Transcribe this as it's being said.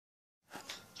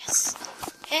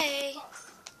Hey,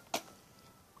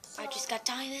 I just got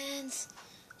diamonds.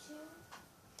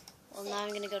 Well, now I'm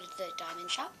going to go to the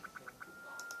diamond shop.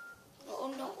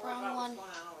 Oh, no, wrong one.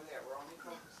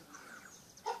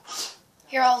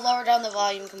 Here, I'll lower down the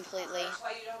volume completely. That's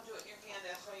why you don't do it in your hand.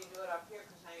 That's why you do it up here,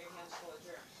 because now your hand's full of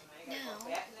germs. So now you got to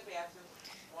go back in the bathroom,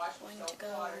 wash with soap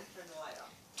and water, turn the light off.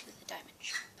 To the diamond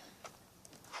shop.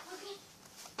 Okay.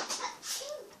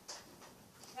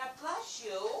 God bless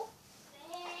you.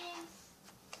 Thanks.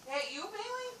 Is that you,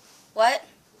 Bailey? What?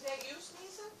 Is that you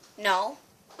sneezing? No.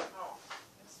 Oh.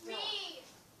 It's Me.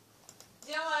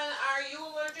 Dylan, are you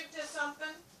allergic to something?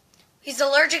 He's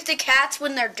allergic to cats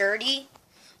when they're dirty.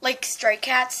 Like stray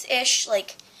cats-ish.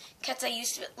 Like cats I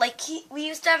used to... Like, we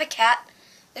used to have a cat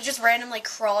that just randomly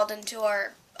crawled into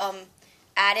our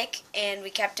attic. And we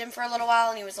kept him for a little while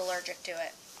and he was allergic to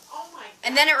it. Oh my God.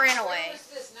 And then it ran away. Where was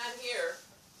this? Not here.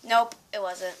 Nope, it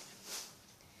wasn't.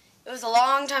 It was a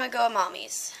long time ago at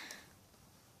Mommy's.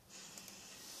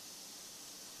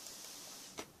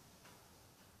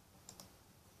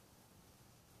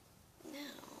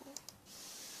 Now,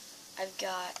 I've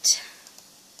got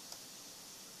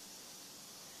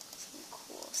some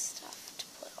cool stuff to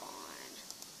put on.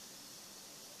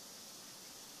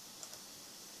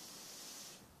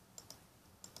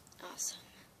 Awesome.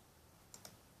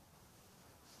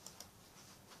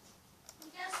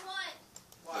 Guess what?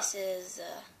 What? This is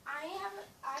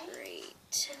I'm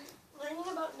great. learning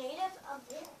about Native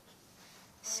American.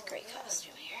 This is a great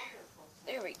costume here.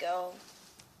 There we go.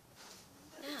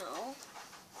 Now,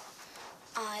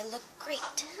 I look great.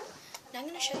 Now I'm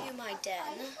going to show you my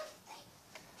den.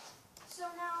 So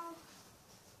now,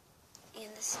 And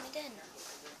this is my den.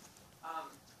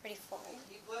 Pretty full.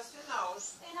 Keep listening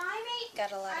those. and I made.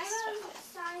 Got a lot of I'm stuff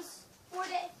in. a size 4 to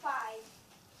 5.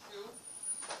 Two.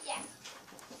 Yeah.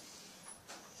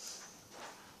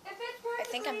 If it's I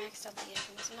think I perfectly- maxed out the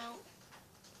entrance amount.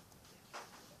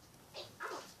 Hey,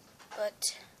 I'm a-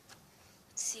 But,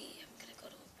 let's see. I'm going to go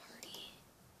to a party.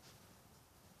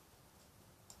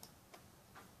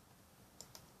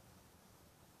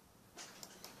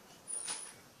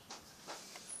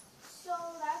 So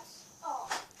that's all.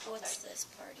 What's this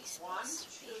party 1,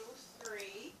 supposed to 2,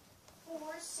 be? 3. 4,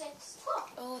 6,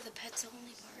 12. Oh, the pets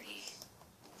only party.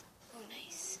 Oh,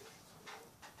 nice.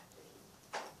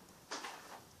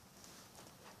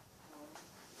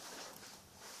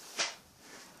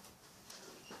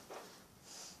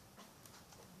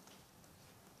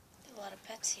 There's a lot of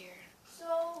pets here. So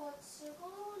let's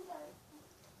circle that.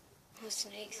 Oh,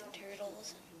 snakes and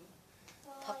turtles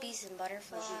and puppies and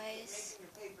butterflies. Making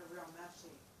your paper real messy,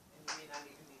 and you may not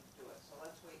even need to do it. So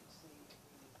let's wait and see if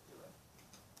we need to do it.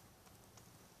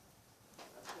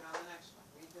 Let's get on the next one.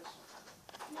 Read this one.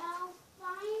 Now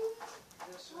find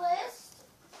This one. list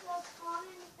the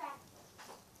common factors.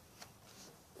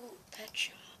 Ooh, pet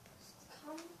shop.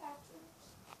 Common factors.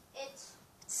 It's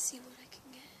Let's see what I can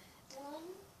get. 1,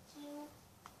 2,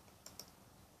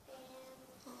 and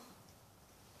Oh,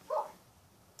 4.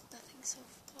 nothing so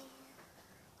far.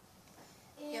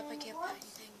 And Yep, I can't what buy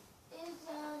anything. is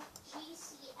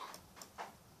GCF?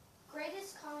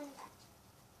 Greatest common factor.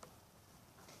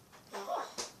 Oh,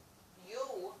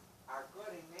 You are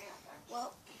good in math, aren't you?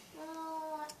 well,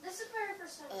 No, this is very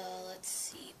first time. let's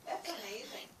see. That's What can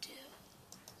amazing. I do?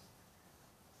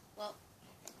 Well,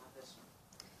 Not this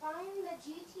one. Find the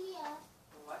GTF,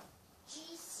 What?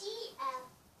 GCF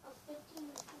of 15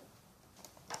 and 2.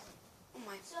 oh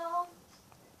my. So,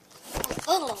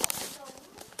 Oh, so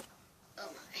oh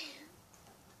my.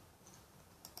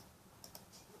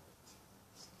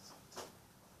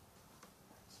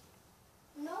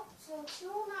 nope. So 2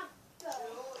 will not go.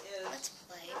 2 is Let's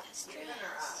play as even or odd?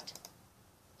 dressed.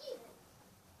 Even.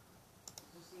 Is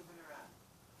this even or odd?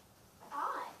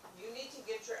 Odd. You need to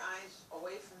get your eyes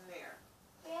away from there.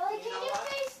 Bailey, You can know you what?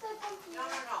 face the computer?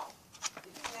 No.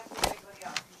 You don't have to do anybody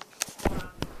else. You just go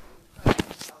around and try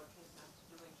to tell the kids not to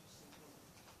do interesting things.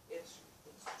 It's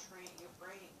train your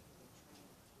brain.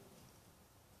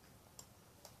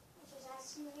 Just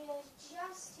asking you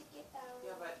just to get that over.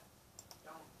 Yeah, but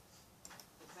don't.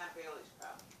 It's not Bailey's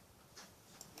problem.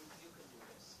 You can do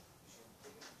this. You should be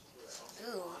able to do it. Okay,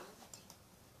 Ooh. 1.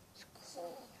 It's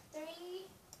cool. 3,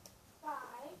 5.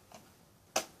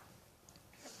 Put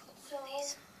So, one of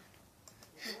these on.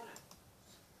 You're doing it.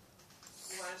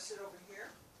 You want to sit over here?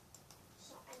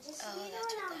 so I just Oh, need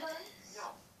that's a what number. that is. No.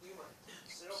 You want to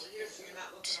sit over here so you're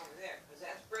not looking over there, because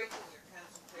that's breaking your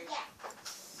concentration. Yeah,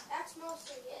 that's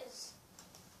mostly is.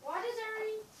 Why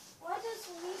does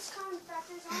the least common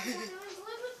factors always have to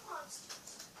live with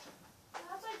constants?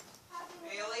 That's like having.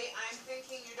 Bailey, I'm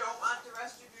thinking you don't want the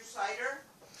rest of your cider,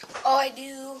 Oh, I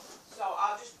do. so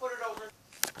I'll just put it over.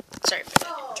 Sorry for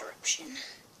that interruption.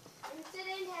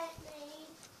 Incident had made.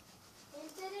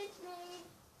 Incident made.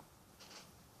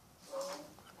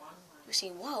 You see,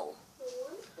 whoa. 1,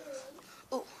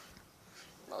 3, Ooh.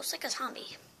 Looks like a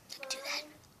zombie. Do that.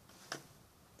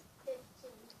 15.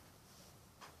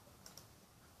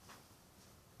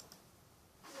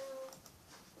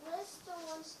 Now, list the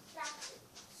ones factors.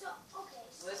 So, okay.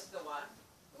 List the what?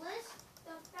 List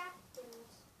the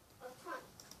factors of 20.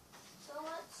 So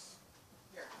let's.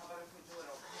 Here, how about if we do it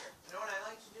over here? You know what I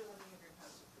like to do? Let me have your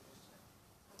pencil for just a minute.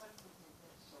 How about if we do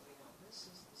this so we know this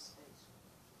is the space?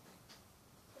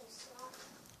 Place that.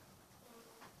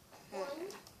 1,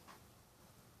 20.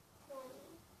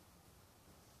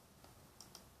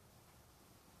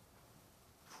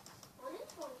 1 and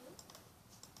 20.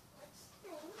 Let's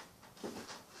think.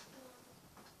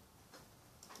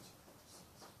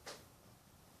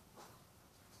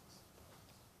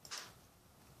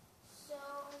 So,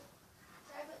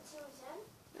 private 2 is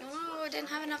in. Oh, I didn't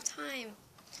have enough time.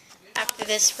 After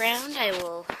this round, I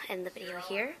will end the video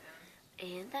here.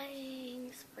 And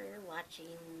thanks for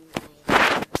watching.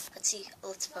 Let's see.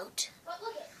 Let's vote. But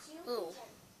look at 2 Ooh. and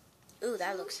 10. Ooh,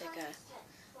 that looks like 2 a times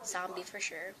 10. zombie for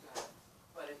sure.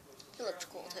 But if He looked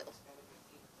cool too. it's gotta be an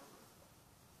even number.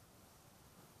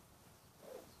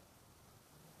 Because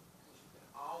you can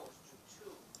always do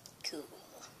 2. Cool.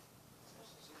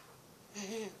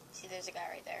 See, there's a guy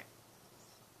right there.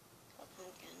 A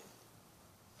pumpkin.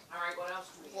 Alright, what else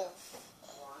do we have? Wolf.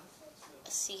 1,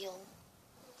 A seal.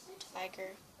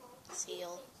 Tiger.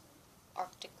 Seal.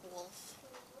 Arctic wolf.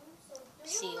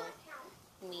 Seal.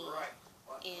 Me. 2. Right.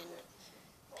 What? And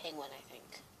penguin, I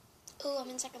think. Ooh, I'm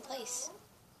in second place.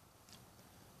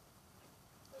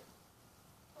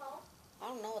 I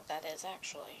don't know what that is,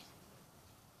 actually.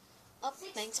 Oh,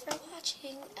 thanks for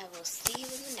watching. I will see you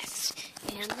in the next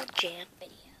Animal Jam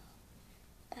video.